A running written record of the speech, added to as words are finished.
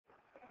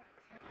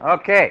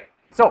Okay,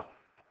 so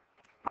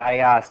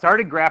I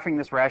started graphing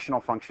this rational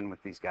function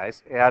with these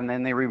guys, and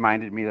then they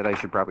reminded me that I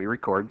should probably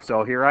record.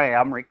 So here I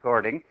am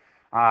recording.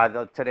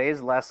 Today's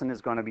lesson is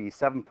going to be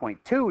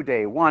 7.2,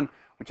 day 1,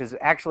 which is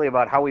actually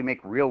about how we make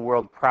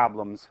real-world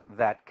problems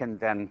that can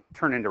then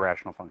turn into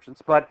rational functions.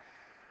 But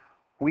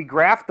we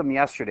graphed them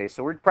yesterday,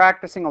 so we're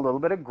practicing a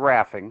little bit of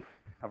graphing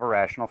of a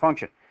rational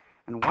function.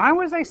 And why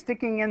was I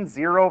sticking in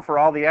 0 for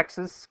all the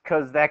x's?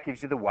 Because that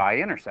gives you the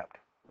y-intercept.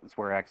 That's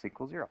where x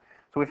equals 0.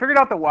 So we figured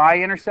out the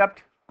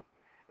y-intercept,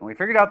 and we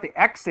figured out the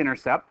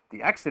x-intercept.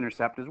 The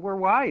x-intercept is where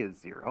y is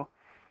 0,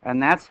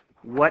 and that's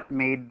what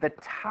made the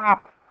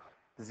top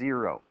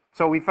 0.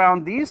 So we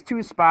found these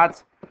two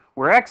spots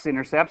were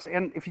x-intercepts,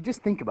 and if you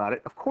just think about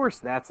it, of course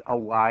that's a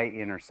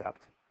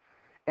y-intercept.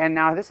 And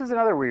now this is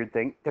another weird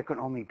thing. There can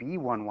only be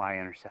one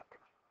y-intercept.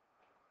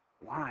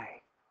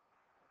 Why?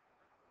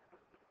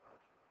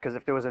 Because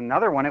if there was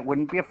another one, it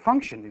wouldn't be a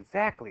function.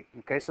 Exactly.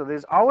 Okay, so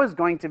there's always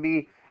going to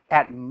be,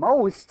 at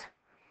most,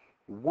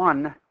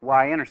 one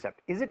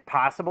y-intercept. Is it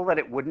possible that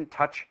it wouldn't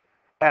touch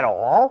at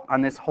all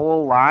on this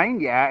whole line?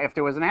 Yeah, if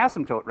there was an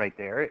asymptote right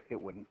there, it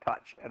wouldn't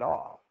touch at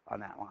all on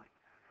that line.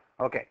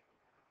 Okay,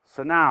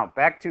 so now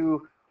back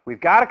to,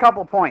 we've got a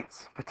couple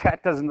points, but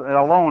that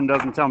alone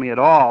doesn't tell me at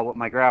all what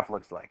my graph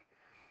looks like.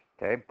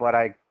 Okay, but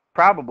I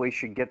probably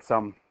should get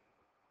some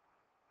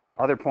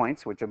other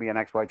points, which will be an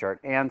XY chart,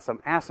 and some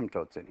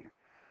asymptotes in here.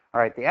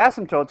 All right, the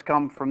asymptotes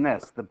come from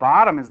this. The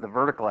bottom is the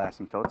vertical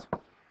asymptotes,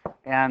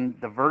 and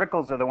the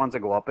verticals are the ones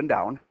that go up and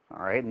down.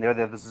 All right, and they're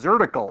the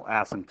zertical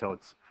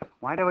asymptotes.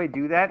 Why do I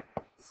do that?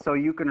 So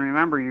you can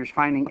remember you're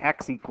finding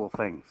x equal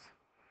things.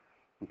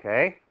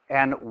 Okay,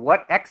 and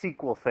what x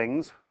equal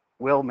things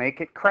will make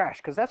it crash,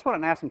 because that's what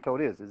an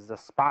asymptote is a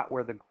spot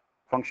where the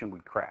function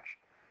would crash.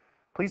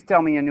 Please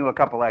tell me you knew a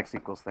couple x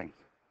equals things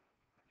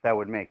that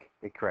would make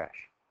it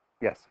crash.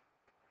 Yes.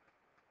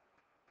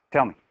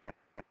 Tell me.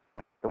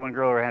 The one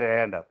girl had her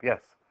hand up. Yes.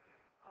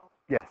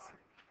 Yes.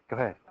 Go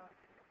ahead.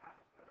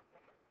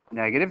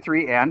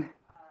 -3 and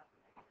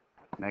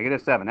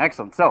 -7.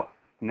 Excellent. So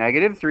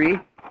 -3,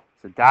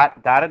 it's a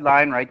dotted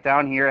line right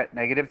down here at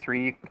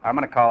 -3. I'm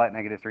going to call it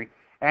 -3.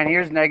 And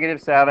here's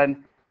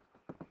 -7.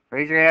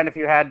 Raise your hand if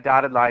you had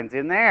dotted lines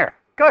in there.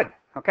 Good.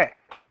 Okay.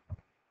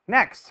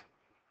 Next,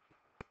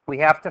 we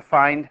have to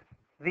find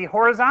the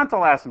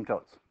horizontal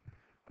asymptotes.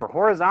 For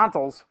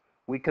horizontals,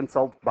 we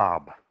consult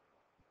Bob.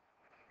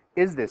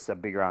 Is this a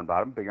bigger on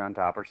bottom, bigger on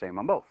top, or same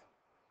on both?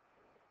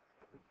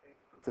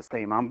 It's the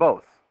same on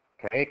both.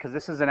 Okay, because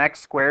this is an x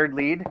squared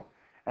lead,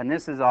 and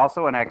this is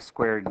also an x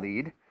squared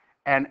lead.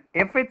 And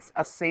if it's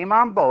a same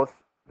on both,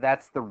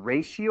 that's the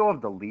ratio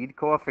of the lead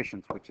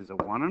coefficients, which is a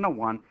 1 and a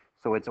 1.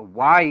 So it's a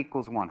y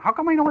equals 1. How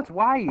come I know it's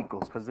y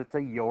equals? Because it's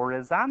a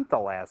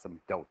horizontal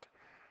asymptote.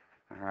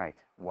 All right,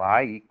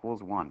 y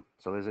equals 1.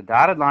 So there's a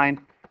dotted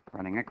line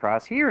running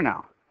across here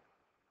now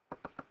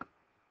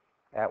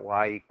at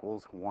y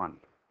equals 1.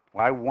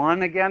 Why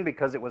 1 again?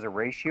 Because it was a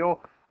ratio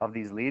of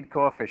these lead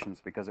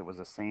coefficients, because it was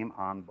the same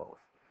on both.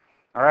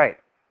 All right,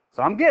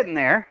 so I'm getting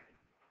there.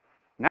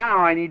 Now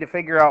I need to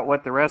figure out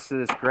what the rest of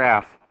this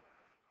graph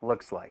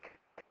looks like.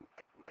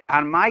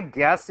 And my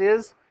guess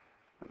is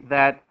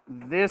that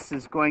this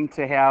is going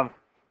to have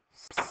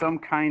some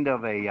kind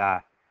of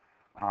a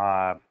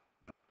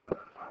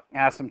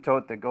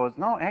asymptote that goes,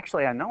 no,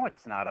 actually I know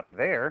it's not up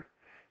there,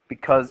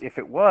 because if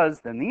it was,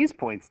 then these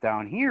points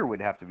down here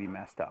would have to be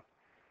messed up.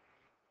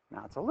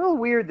 Now it's a little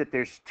weird that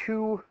there's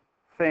two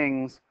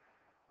things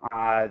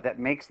that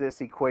makes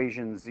this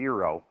equation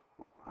 0,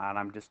 and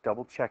I'm just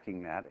double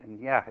checking that. And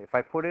yeah, if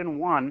I put in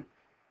 1,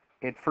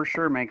 it for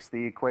sure makes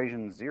the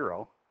equation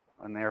 0,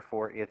 and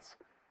therefore it's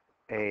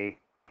a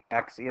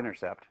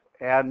x-intercept.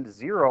 And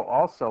 0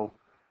 also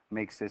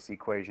makes this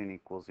equation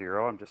equal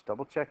 0. I'm just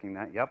double checking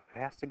that. Yep, it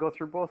has to go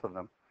through both of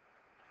them.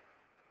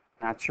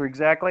 Not sure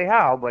exactly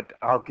how, but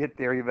I'll get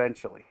there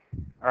eventually.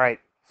 All right,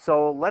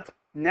 so let's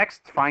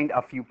next find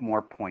a few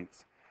more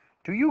points.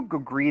 Do you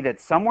agree that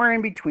somewhere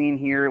in between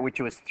here, which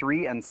was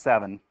 3 and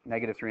 7,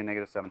 -3 and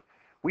 -7,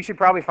 we should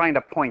probably find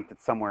a point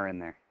that's somewhere in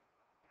there?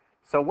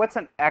 So what's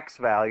an x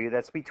value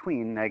that's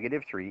between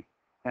 -3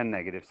 and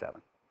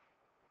 -7?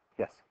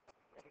 Yes?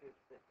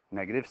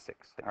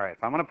 -6. All right,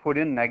 if I'm going to put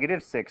in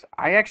 -6,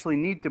 I actually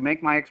need to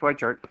make my XY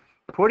chart,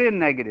 put in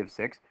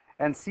 -6,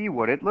 and see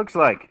what it looks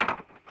like.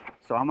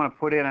 So I'm going to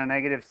put in a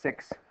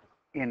 -6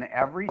 in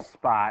every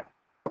spot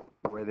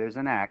where there's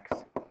an x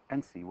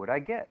and see what I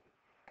get.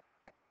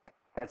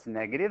 That's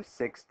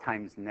 -6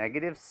 times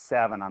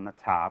 -7 on the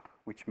top,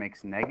 which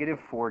makes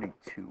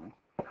 -42,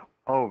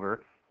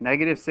 over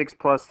 -6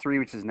 plus 3,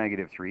 which is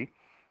 -3,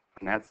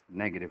 and that's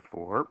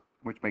 -4,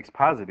 which makes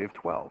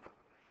 +12.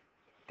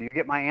 Do you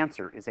get my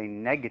answer? Is a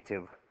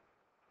negative.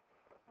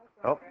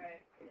 Oh,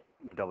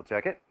 double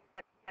check it.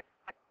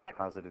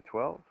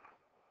 +12.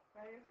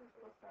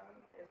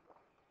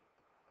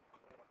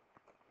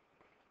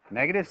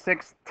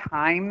 -6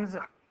 times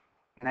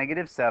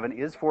 -7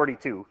 is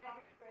 42.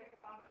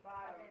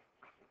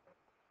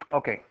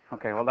 Okay,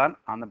 hold on.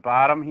 On the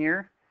bottom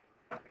here.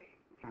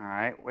 All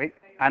right, wait.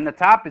 On the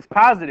top is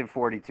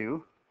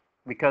 +42.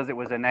 because it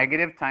was a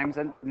negative times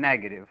a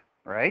negative,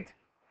 right?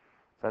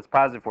 So that's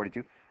positive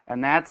 42.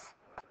 And that's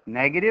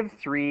negative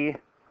 3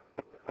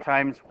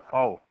 times,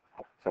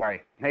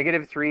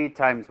 negative 3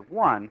 times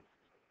 1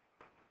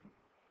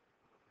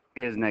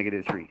 is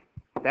negative 3.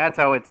 That's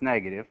how it's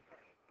negative.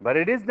 But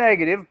it is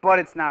negative, but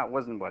it's not,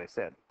 wasn't what I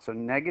said. So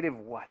negative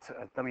what?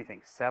 Let me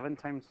think. 7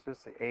 times 2 is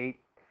 8.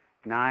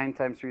 9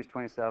 times 3 is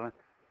 27.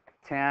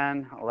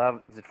 10,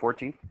 11, is it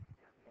 14?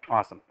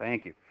 Awesome,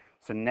 thank you.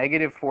 So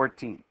negative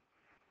 14.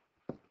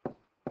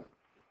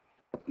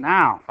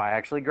 Now, if I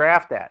actually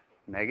graph that,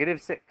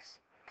 negative 6,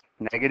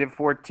 negative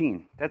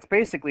 14, that's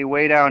basically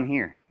way down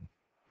here.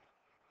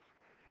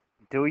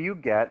 Do you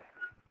get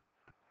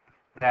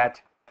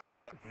that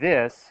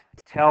this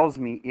tells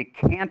me it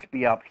can't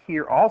be up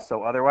here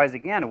also? Otherwise,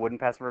 again, it wouldn't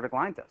pass the vertical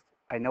line test.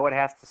 I know it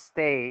has to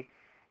stay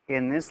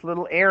in this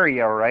little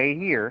area right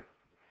here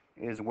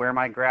is where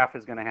my graph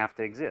is going to have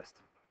to exist.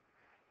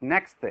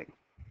 Next thing.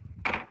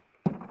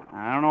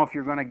 I don't know if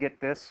you're going to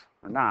get this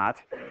or not,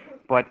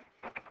 but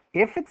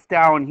if it's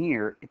down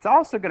here, it's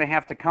also going to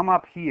have to come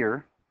up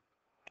here,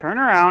 turn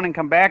around, and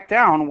come back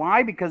down.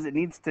 Why? Because it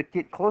needs to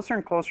get closer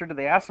and closer to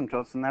the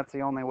asymptotes, and that's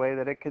the only way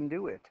that it can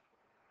do it.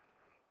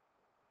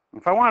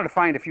 If I wanted to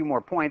find a few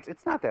more points,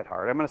 it's not that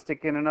hard. I'm going to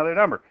stick in another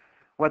number.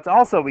 What's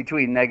also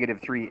between negative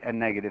 3 and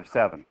negative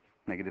 7?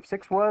 Negative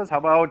 6 was, how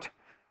about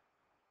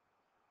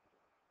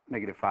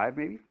negative 5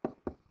 maybe?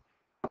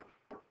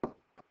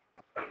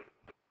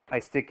 I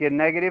stick in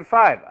negative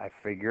 5. I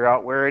figure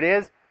out where it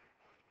is.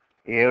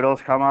 It'll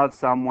come out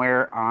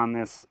somewhere on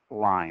this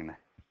line.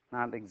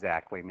 Not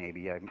exactly,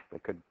 maybe. I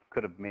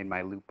could have made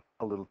my loop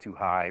a little too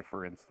high,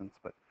 for instance.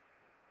 But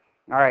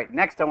all right,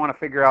 next I want to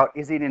figure out,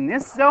 is it in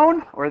this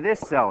zone or this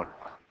zone?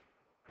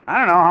 I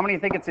don't know. How many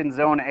think it's in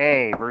zone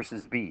A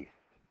versus B?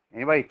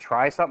 Anybody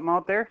try something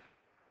out there?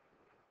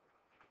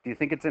 Do you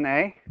think it's in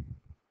A?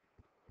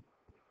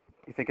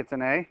 You think it's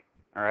in A?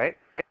 All right.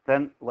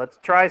 Then let's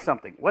try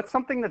something. What's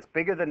something that's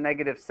bigger than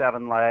negative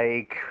 7?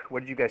 Like,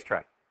 what did you guys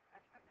try?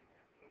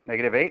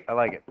 Negative 8? I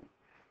like it.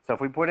 So if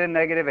we put in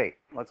negative 8,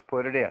 let's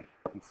put it in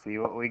and see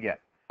what we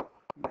get.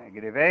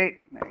 Negative 8,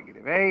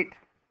 negative 8,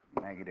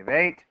 negative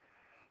 8.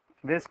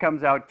 This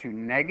comes out to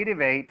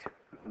negative 8,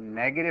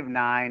 negative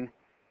 9.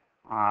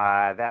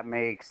 That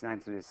makes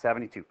 9, so it's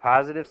 72.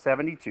 Positive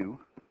 72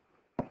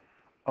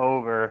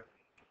 over,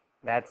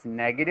 that's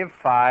negative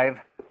 5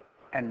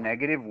 and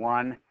negative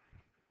 1.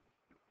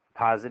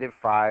 Positive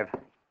 5,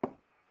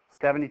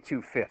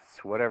 72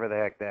 fifths, whatever the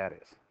heck that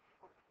is.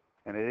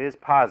 And it is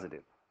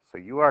positive. So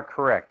you are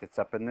correct. It's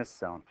up in this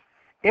zone.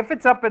 If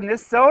it's up in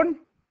this zone,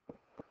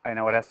 I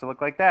know it has to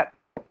look like that.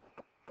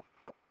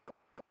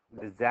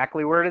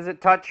 Exactly where does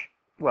it touch?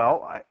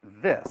 Well,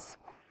 this.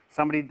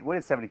 Somebody, what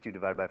is 72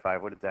 divided by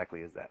 5? What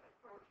exactly is that?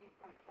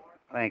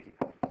 14.4. Thank you.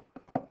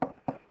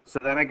 So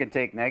then I can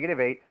take negative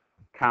 8,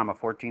 comma,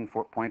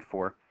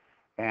 14.4,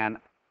 and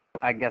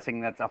I'm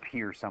guessing that's up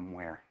here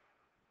somewhere.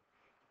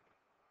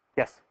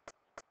 Yes?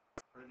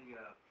 For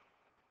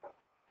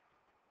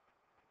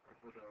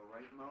the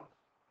rightmost?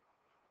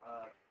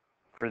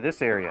 For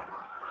this area.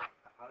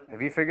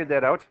 Have you figured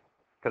that out?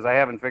 Because I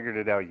haven't figured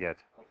it out yet.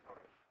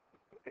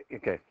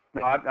 Okay.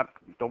 No,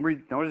 no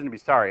reason to be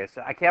sorry.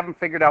 I haven't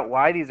figured out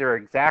why these are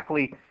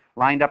exactly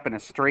lined up in a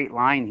straight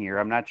line here.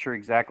 I'm not sure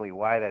exactly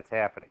why that's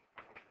happening.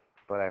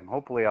 But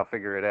hopefully I'll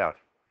figure it out.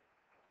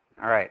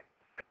 All right.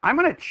 I'm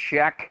going to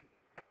check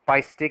by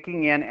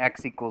sticking in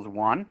x equals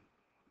 1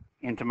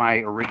 into my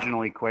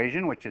original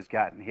equation, which has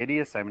gotten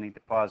hideous. I'm going to need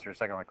to pause for a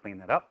second while I clean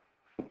that up.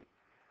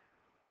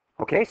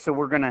 Okay, so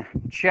we're going to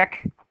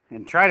check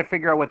and try to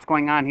figure out what's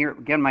going on here.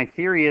 Again, my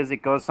theory is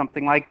it goes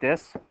something like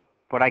this,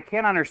 but I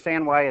can't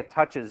understand why it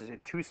touches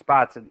two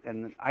spots,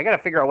 and I got to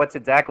figure out what's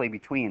exactly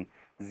between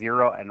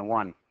 0 and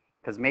 1,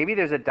 because maybe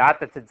there's a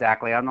dot that's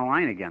exactly on the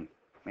line again.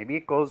 Maybe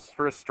it goes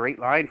for a straight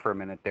line for a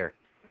minute there,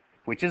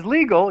 which is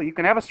legal. You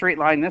can have a straight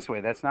line this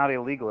way. That's not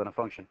illegal in a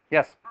function.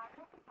 Yes?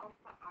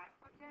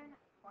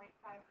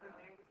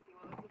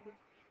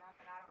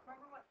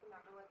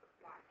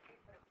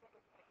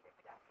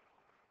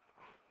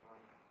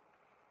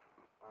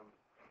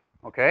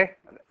 Okay,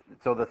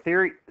 so the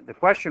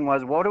question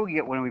was, what do we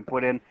get when we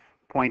put in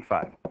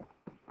 0.5?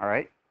 All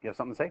right, you have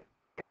something to say?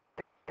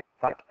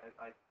 Thought?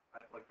 I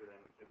plugged it in.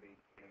 It should be.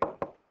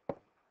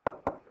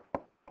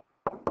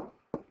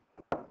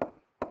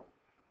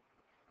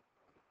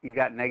 You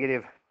got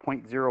negative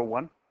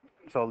 0.01,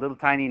 so a little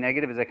tiny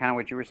negative. Is that kind of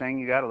what you were saying?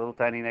 You got a little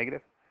tiny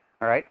negative?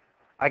 All right,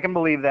 I can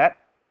believe that.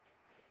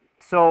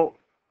 So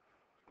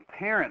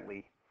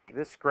apparently,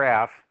 this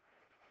graph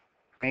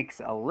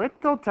makes a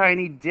little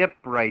tiny dip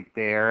right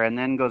there and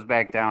then goes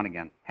back down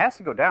again. Has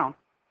to go down.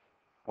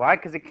 Why?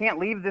 Because it can't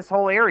leave this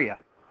whole area.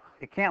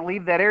 It can't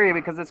leave that area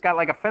because it's got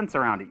like a fence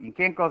around it. You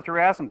can't go through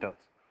asymptotes.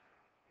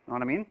 You know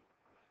what I mean?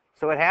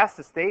 So it has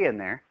to stay in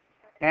there.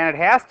 And it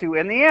has to,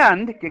 in the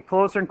end, get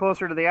closer and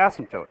closer to the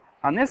asymptote.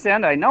 On this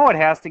end, I know it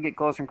has to get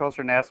closer and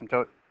closer to the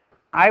asymptote.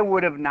 I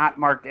would have not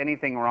marked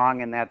anything wrong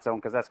in that zone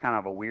because that's kind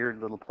of a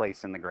weird little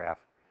place in the graph.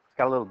 It's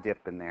got a little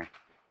dip in there.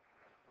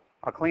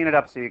 I'll clean it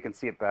up so you can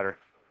see it better.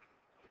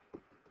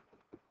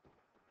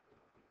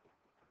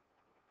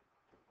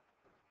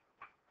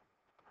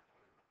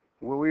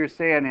 what we were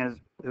saying is,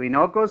 we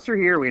know it goes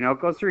through here. We know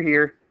it goes through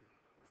here.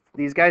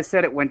 These guys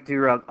said it went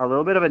through a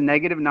little bit of a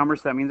negative number,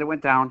 so that means it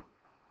went down.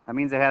 That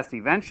means it has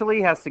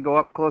to go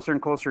up closer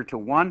and closer to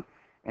 1,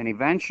 and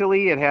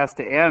eventually it has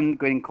to end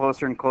getting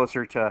closer and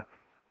closer to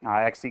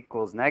x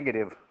equals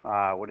negative,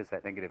 what is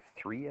that, negative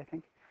 3, I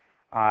think?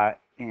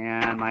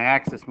 And my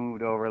axis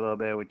moved over a little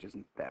bit, which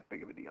isn't that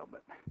big of a deal,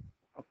 but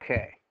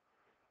okay.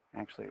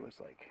 Actually, it was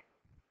like,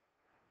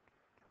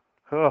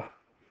 oh,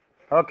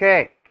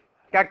 okay.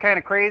 Got kind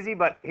of crazy,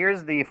 but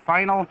here's the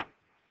final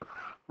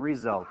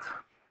result.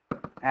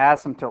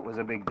 Asymptote was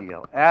a big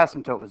deal.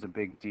 Asymptote was a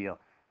big deal.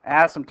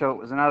 Asymptote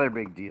was another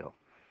big deal.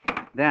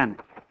 Then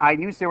I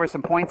knew there were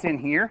some points in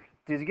here.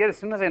 Did you get, as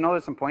soon as I know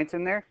there's some points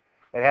in there,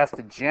 it has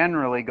to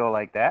generally go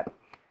like that.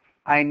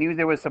 I knew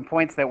there was some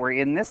points that were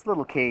in this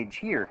little cage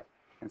here.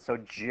 And so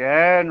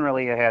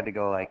generally it had to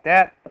go like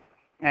that.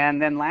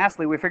 And then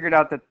lastly, we figured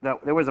out that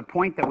there was a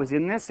point that was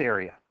in this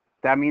area.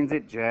 That means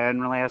it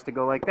generally has to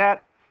go like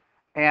that.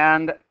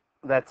 And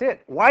that's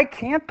it. Why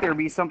can't there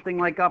be something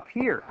like up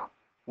here?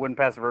 Wouldn't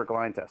pass the vertical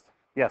line test.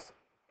 Yes?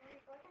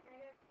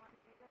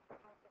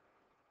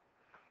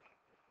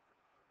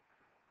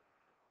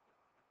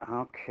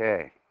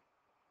 Okay.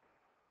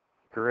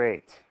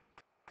 Great.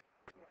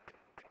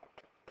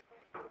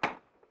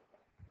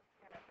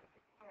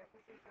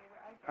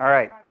 All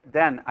right.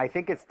 Then I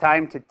think it's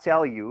time to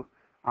tell you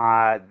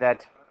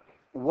that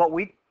what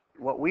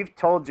we've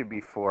told you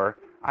before,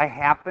 I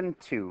happened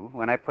to,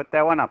 when I put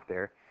that one up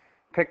there,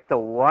 pick the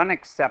one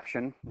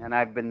exception, and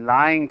I've been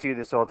lying to you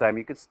this whole time.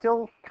 You could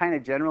still kind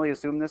of generally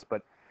assume this,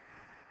 but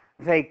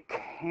they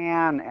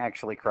can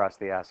actually cross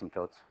the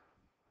asymptotes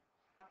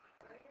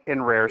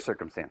in rare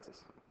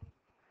circumstances.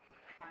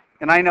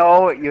 And I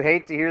know you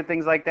hate to hear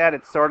things like that.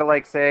 It's sort of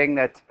like saying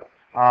that,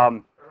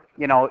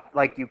 you know,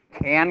 like you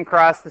can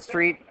cross the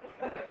street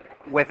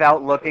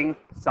without looking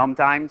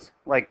sometimes.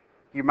 Like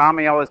your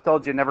mommy always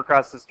told you never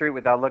cross the street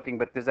without looking,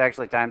 but there's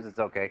actually times it's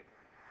okay.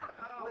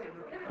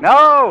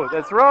 No,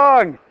 that's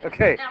wrong.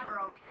 Okay.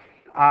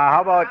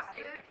 How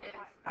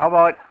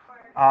about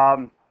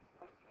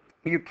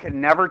you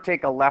can never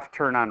take a left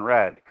turn on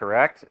red,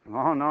 correct?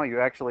 Oh no, you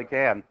actually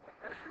can.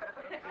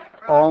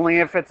 Only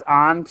if it's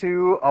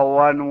onto a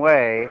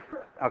one-way.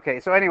 Okay,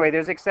 so anyway,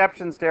 there's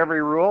exceptions to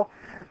every rule.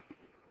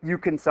 You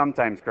can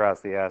sometimes cross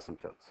the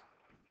asymptotes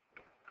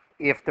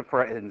if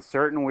in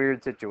certain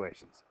weird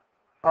situations.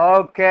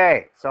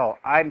 Okay, so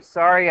I'm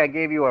sorry I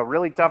gave you a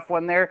really tough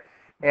one there,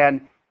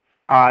 and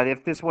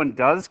if this one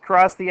does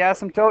cross the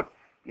asymptote,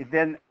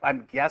 then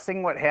I'm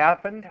guessing what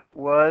happened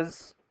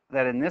was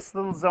that in this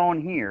little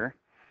zone here,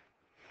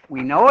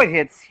 we know it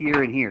hits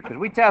here and here because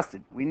we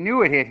tested. We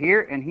knew it hit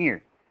here and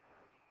here.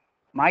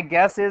 My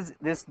guess is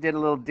this did a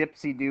little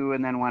dipsy-do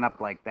and then went up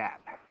like that,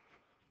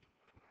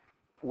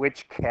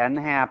 which can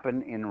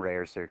happen in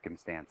rare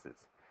circumstances.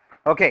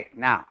 Okay,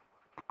 now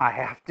I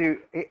have to,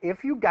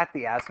 if you got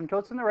the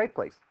asymptotes in the right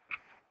place,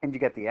 and you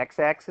got the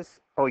x-axis,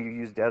 oh, you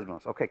used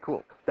Desmos. Okay,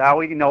 cool. Now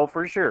we know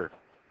for sure.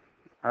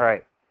 All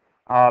right.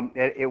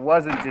 It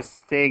wasn't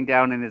just staying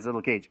down in his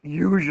little cage.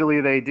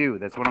 Usually they do.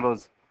 That's one of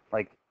those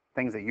like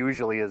things that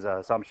usually is an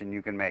assumption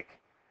you can make.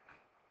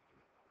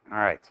 All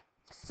right.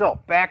 So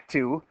back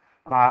to,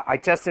 I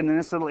tested in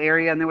this little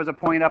area, and there was a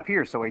point up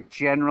here, so I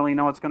generally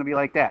know it's going to be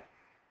like that.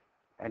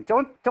 And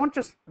don't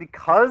just,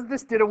 because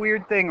this did a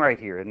weird thing right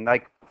here, and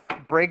like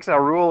breaks a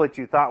rule that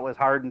you thought was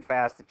hard and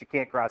fast that you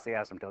can't cross the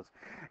asymptotes.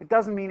 It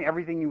doesn't mean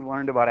everything you've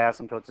learned about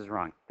asymptotes is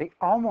wrong. They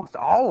almost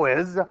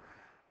always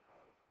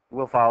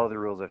will follow the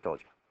rules I've told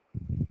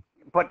you.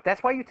 But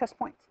that's why you test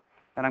points.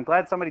 And I'm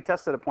glad somebody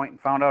tested a point and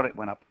found out it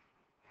went up.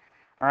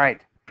 All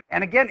right.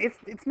 And again,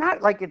 it's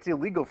not like it's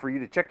illegal for you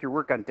to check your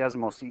work on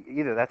Desmos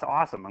either. That's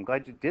awesome. I'm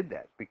glad you did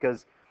that,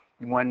 because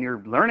when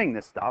you're learning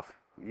this stuff,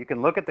 you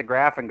can look at the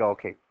graph and go,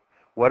 okay,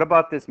 what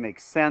about this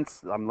makes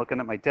sense? I'm looking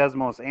at my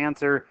Desmos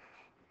answer.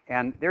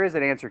 And there is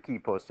an answer key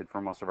posted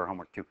for most of our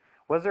homework, too.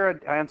 Was there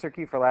an answer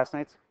key for last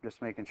night's?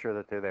 Just making sure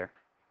that they're there.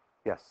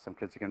 Yes, some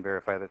kids can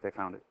verify that they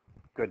found it.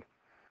 Good.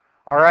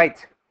 All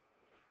right.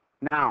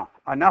 Now,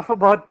 enough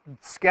about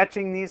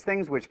sketching these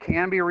things, which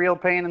can be a real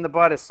pain in the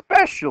butt,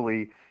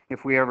 especially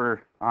if we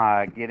ever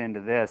get into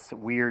this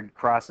weird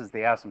crosses the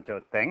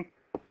asymptote thing.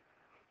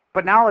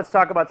 But now let's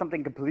talk about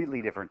something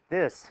completely different.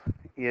 This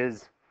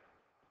is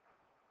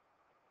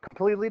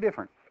completely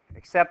different,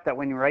 except that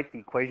when you write the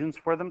equations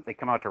for them, they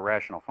come out to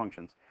rational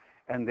functions,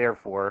 and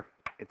therefore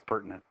it's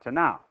pertinent to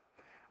now.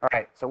 All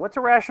right, so what's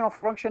a rational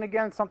function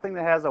again? Something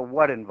that has a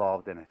what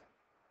involved in it?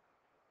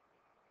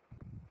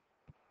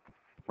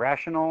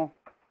 Rational,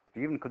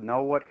 do you even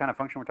know what kind of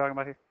function we're talking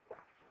about here?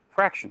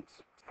 Fractions.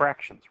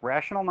 Fractions.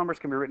 Rational numbers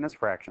can be written as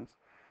fractions.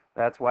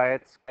 That's why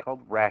it's called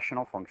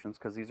rational functions,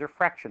 because these are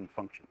fraction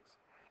functions.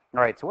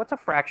 All right, so what's a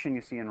fraction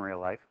you see in real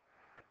life?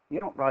 You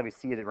don't probably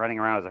see it running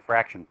around as a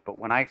fraction, but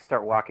when I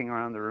start walking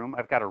around the room,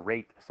 I've got a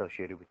rate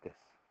associated with this.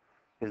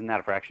 Isn't that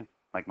a fraction,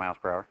 like miles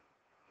per hour?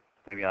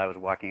 Maybe I was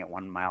walking at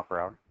 1 mile per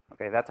hour.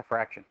 Okay, that's a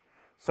fraction.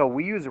 So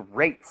we use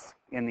rates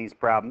in these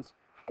problems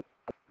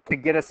to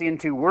get us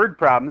into word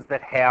problems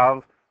that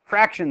have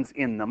fractions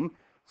in them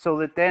so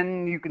that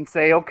then you can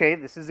say, okay,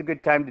 this is a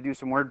good time to do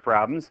some word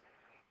problems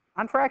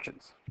on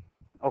fractions.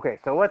 Okay,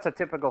 so what's a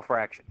typical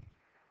fraction?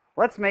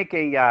 Let's make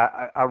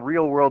a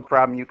real world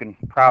problem you can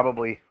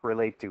probably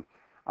relate to.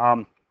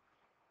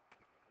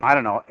 I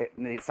don't know. I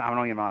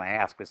don't even want to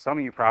ask, but some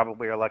of you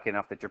probably are lucky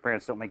enough that your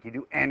parents don't make you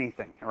do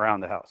anything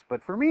around the house.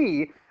 But for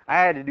me,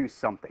 I had to do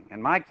something.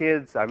 And my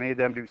kids, I made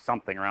them do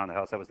something around the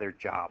house. That was their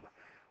job.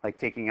 Like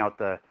taking out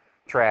the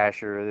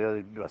trash,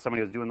 or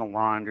somebody was doing the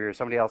laundry, or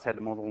somebody else had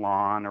to mow the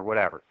lawn, or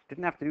whatever.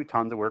 Didn't have to do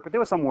tons of work, but there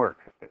was some work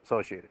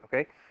associated,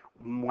 okay?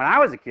 When I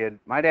was a kid,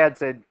 my dad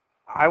said,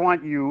 I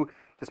want you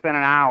to spend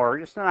an hour,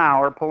 just an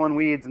hour, pulling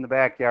weeds in the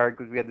backyard,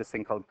 because we had this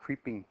thing called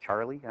Creeping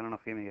Charlie. I don't know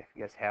if any of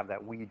you guys have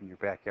that weed in your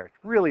backyard.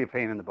 It's really a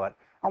pain in the butt,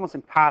 almost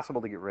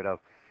impossible to get rid of.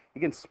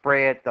 You can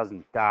spray it,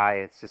 doesn't die.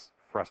 It's just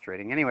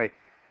frustrating. Anyway,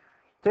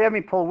 so you have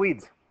me pull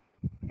weeds,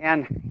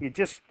 and you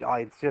just,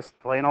 it's just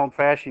plain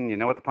old-fashioned. You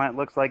know what the plant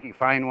looks like. You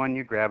find one,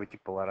 you grab it, you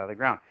pull it out of the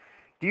ground.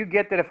 Do you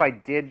get that if I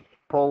did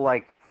pull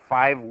like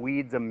 5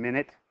 weeds a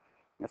minute,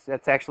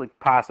 that's actually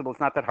possible. It's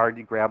not that hard.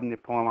 You grab them, you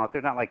pull them out.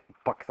 They're not like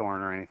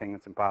buckthorn or anything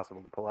that's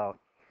impossible to pull out.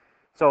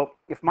 So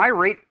if my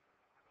rate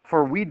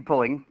for weed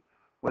pulling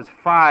was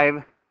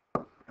 5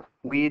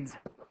 weeds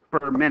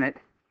per minute,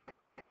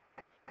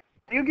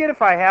 do you get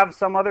if I have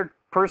some other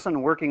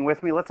person working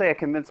with me? Let's say I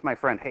convince my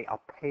friend, hey,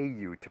 I'll pay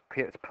you to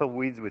pull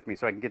weeds with me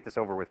so I can get this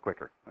over with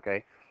quicker,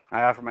 okay?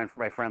 I offer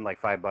my friend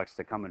like $5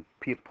 to come and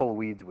pull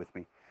weeds with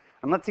me.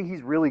 And let's say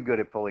he's really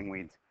good at pulling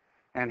weeds.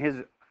 And his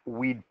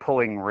weed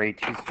pulling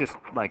rate, he's just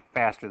like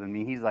faster than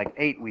me. He's like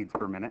 8 weeds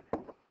per minute.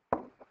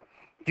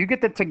 Do you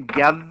get that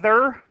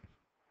together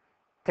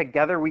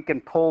we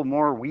can pull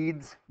more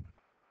weeds?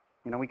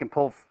 You know, we can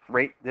pull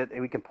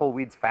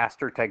weeds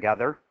faster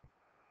together.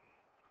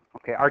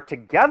 Okay, our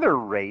together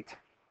rate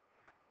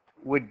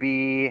would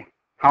be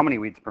how many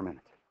weeds per minute?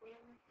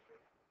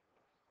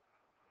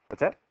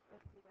 What's that?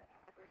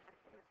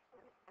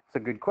 It's a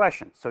good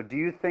question. So do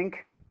you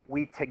think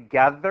we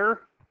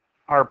together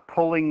are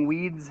pulling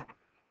weeds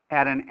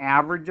at an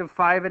average of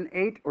 5 and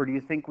 8, or do you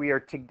think we are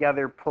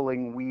together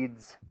pulling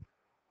weeds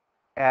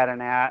at a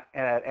not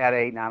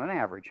an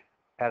average,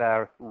 at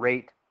a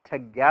rate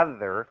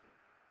together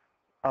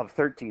of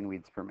 13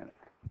 weeds per minute?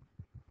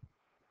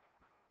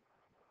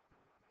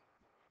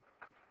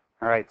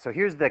 All right, so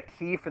here's the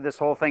key for this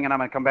whole thing, and I'm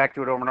going to come back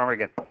to it over and over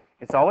again.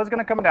 It's always going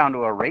to come down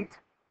to a rate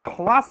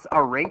plus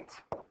a rate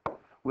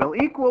will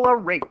equal a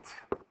rate.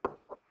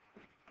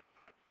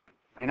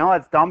 I know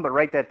that's dumb, but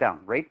write that down.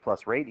 Rate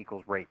plus rate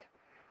equals rate,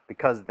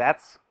 because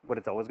that's what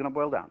it's always going to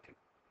boil down to.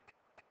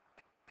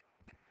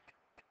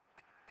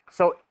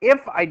 So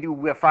if I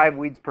do 5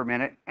 weeds per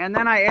minute, and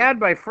then I add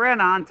my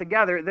friend on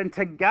together, then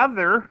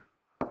together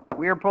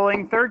we are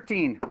pulling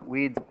 13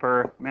 weeds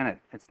per minute.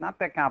 It's not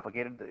that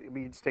complicated.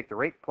 We just take the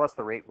rate plus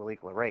the rate will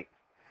equal a rate.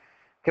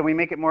 Can we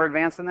make it more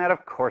advanced than that?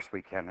 Of course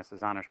we can. This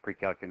is honors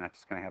pre-calc. You're not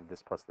just going to have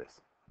this plus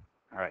this.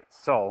 All right,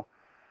 so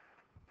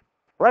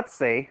let's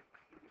say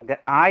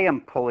that I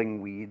am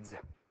pulling weeds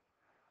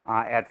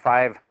at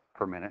 5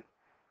 per minute,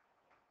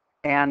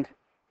 and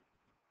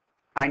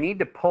I need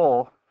to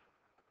pull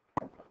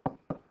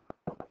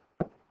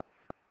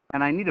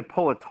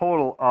a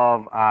total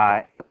of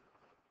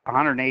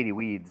 180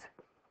 weeds.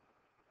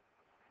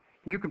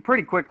 You can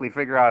pretty quickly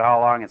figure out how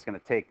long it's going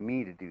to take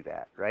me to do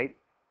that, right?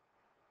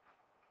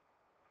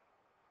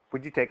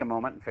 Would you take a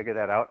moment and figure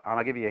that out?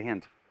 I'll give you a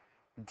hint.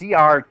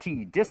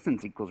 DRT,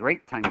 distance equals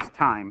rate times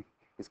time,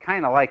 is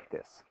kind of like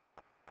this,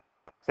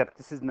 except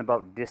this isn't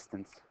about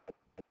distance.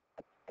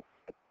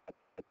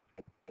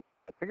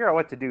 Figure out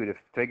what to do to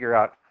figure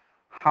out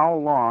how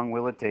long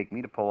will it take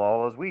me to pull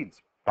all those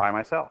weeds by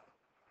myself.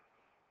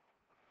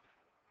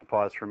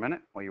 Pause for a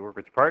minute while you work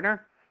with your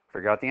partner.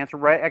 Figure out the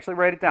answer. Actually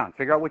write it down.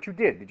 Figure out what you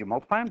did. Did you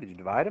multiply them? Did you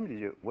divide them?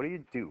 What do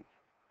you do?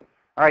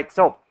 All right,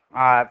 so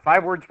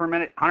 5 words per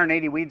minute,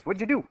 180 weeds. What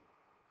did you do?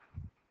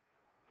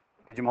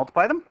 Did you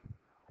multiply them?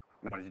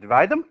 No, did you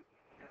divide them?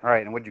 All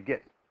right, and what did you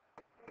get?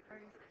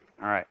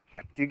 All right.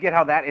 Do you get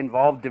how that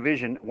involved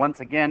division, once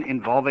again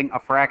involving a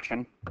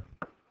fraction?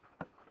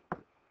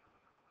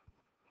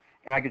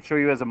 I could show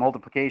you as a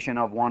multiplication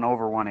of 1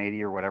 over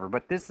 180 or whatever,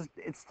 but it's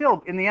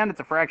still, in the end, it's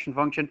a fraction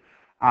function.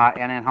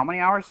 And then how many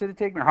hours did it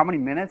take me, or how many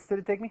minutes did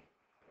it take me?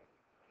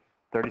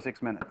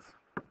 36 minutes.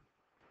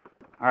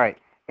 All right,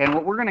 and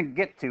what we're going to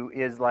get to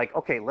is like,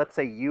 okay, let's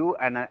say you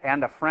and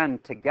a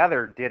friend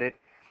together did it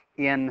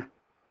in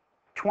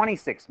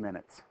 26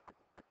 minutes.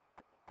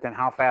 Then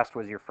how fast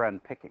was your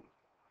friend picking?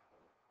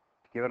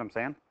 You get what I'm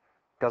saying?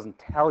 It doesn't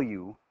tell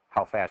you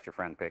how fast your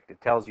friend picked. It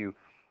tells you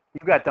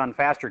you got done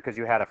faster because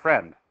you had a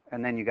friend,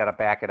 and then you got to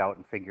back it out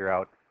and figure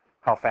out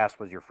how fast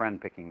was your friend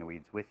picking the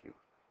weeds with you.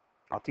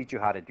 I'll teach you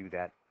how to do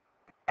that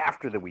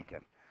after the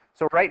weekend.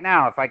 So right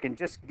now, if I can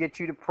just get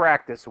you to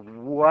practice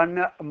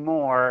one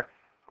more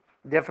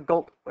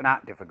difficult,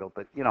 not difficult,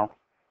 but, you know,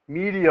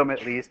 medium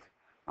at least,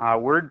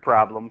 word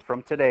problem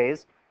from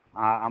today's.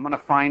 I'm going to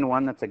find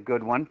one that's a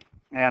good one,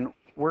 and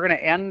we're going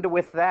to end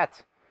with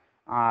that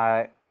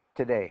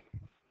today.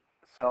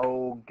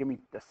 So give me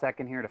a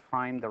second here to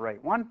find the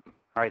right one.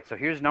 All right, so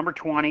here's number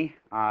 20.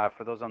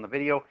 For those on the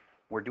video,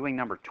 we're doing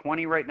number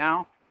 20 right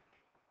now.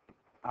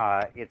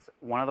 It's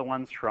one of the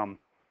ones from,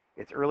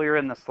 it's earlier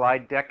in the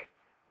slide deck.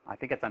 I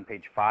think it's on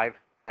page 5.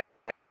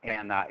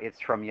 And it's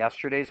from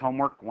yesterday's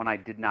homework, one I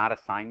did not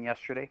assign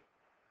yesterday.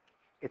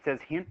 It says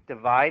hint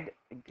divide.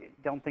 I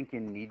don't think you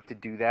need to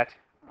do that.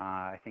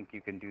 I think you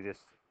can do this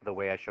the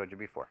way I showed you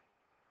before.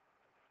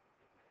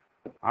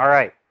 All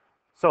right,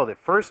 so the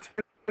first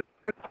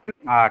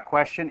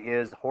question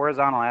is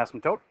horizontal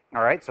asymptote.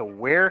 All right, so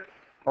where,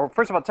 or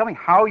first of all, tell me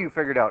how you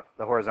figured out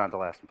the horizontal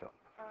asymptote.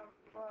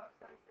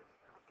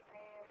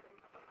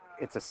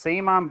 It's the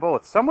same on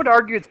both. Some would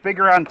argue it's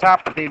bigger on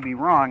top, but they'd be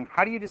wrong.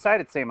 How do you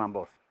decide it's same on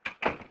both?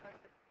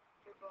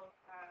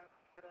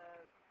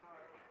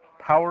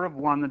 Power of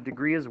 1, the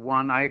degree is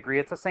 1. I agree,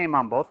 it's the same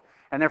on both.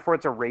 And therefore,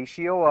 it's a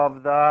ratio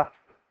of the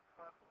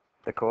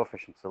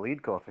coefficients, the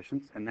lead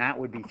coefficients. And that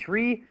would be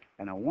 3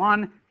 and a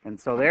 1. And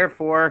so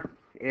therefore,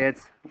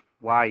 it's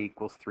y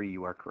equals 3.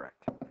 You are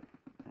correct.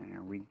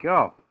 There we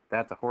go.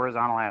 That's a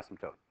horizontal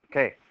asymptote.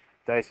 Okay,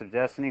 Dice of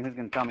Destiny, who's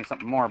going to tell me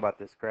something more about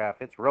this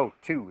graph? It's row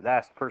 2,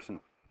 last person.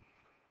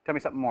 Tell me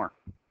something more.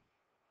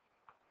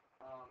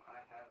 I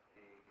have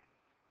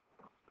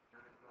a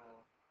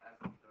vertical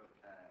asymptote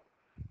at...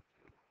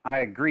 I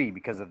agree.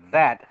 Because of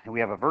that, we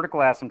have a vertical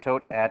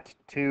asymptote at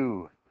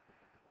 2.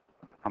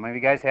 How many of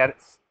you guys had it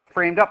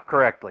framed up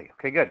correctly?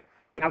 Okay, good.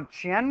 Now,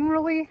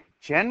 generally,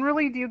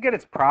 do you get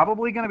it's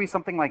probably going to be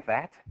something like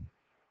that?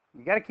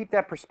 You got to keep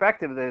that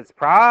perspective that it's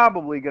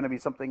probably going to be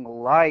something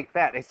like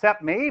that,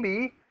 except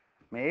maybe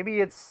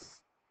it's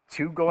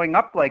 2 going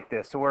up like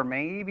this, or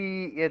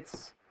maybe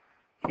it's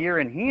here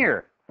and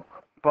here.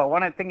 But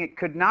one thing it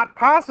could not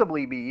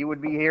possibly be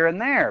would be here and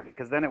there,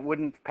 because then it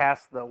wouldn't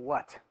pass the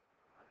what?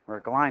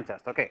 Vertical line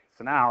test. Okay,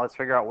 so now let's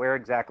figure out where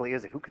exactly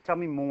is it. Who could tell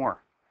me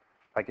more?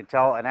 If I could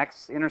tell an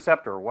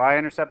x-intercept or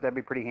y-intercept, that'd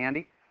be pretty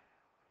handy.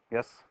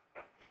 Yes?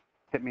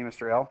 Hit me,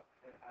 Mr. L.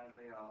 It has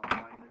a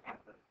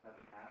y-intercept of 7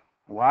 halves.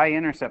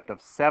 Y-intercept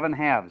of 7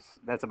 halves.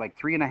 That's about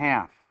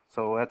 3.5.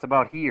 So that's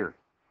about here.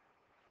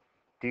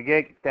 Do you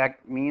get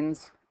that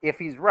means, if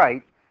he's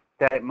right,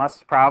 that it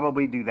must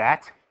probably do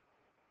that?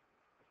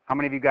 How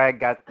many of you guys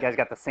got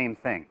the same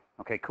thing?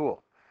 Okay,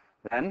 cool.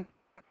 Then,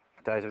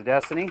 Dice of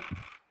Destiny,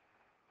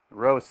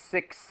 row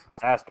 6,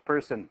 last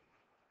person.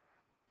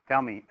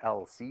 Tell me,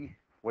 LC,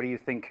 what do you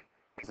think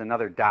is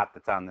another dot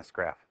that's on this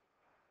graph?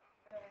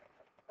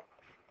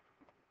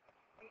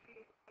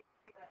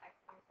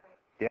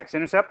 The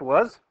x-intercept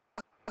was?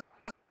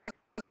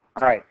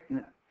 All right.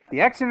 The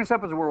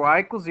x-intercept is where y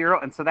equals 0,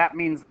 and so that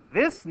means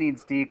this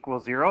needs to equal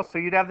 0, so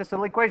you'd have this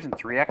little equation,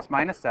 3x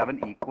minus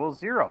 7 equals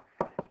 0.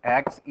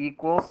 X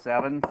equals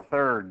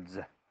 7/3. Is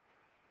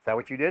that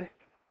what you did?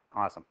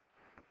 Awesome.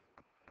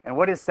 And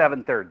what is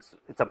 7/3?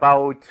 It's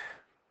about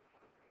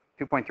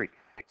 2.3.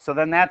 So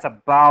then that's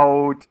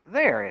about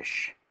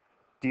there-ish.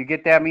 Do you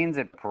get that means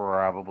it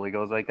probably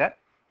goes like that?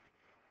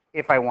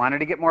 If I wanted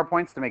to get more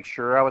points to make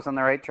sure I was on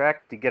the right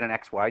track, to get an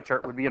XY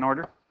chart would be in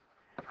order.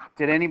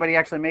 Did anybody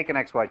actually make an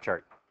XY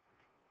chart?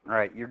 All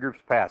right, your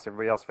group's pass,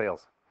 everybody else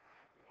fails.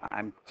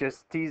 I'm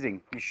just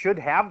teasing. You should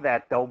have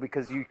that, though,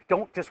 because you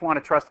don't just want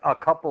to trust a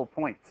couple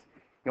points.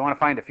 You want to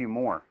find a few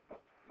more.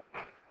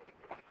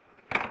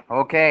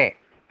 Okay.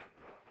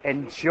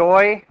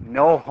 Enjoy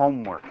no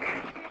homework.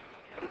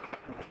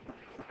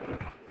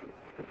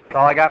 That's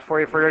all I got for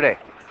you for today.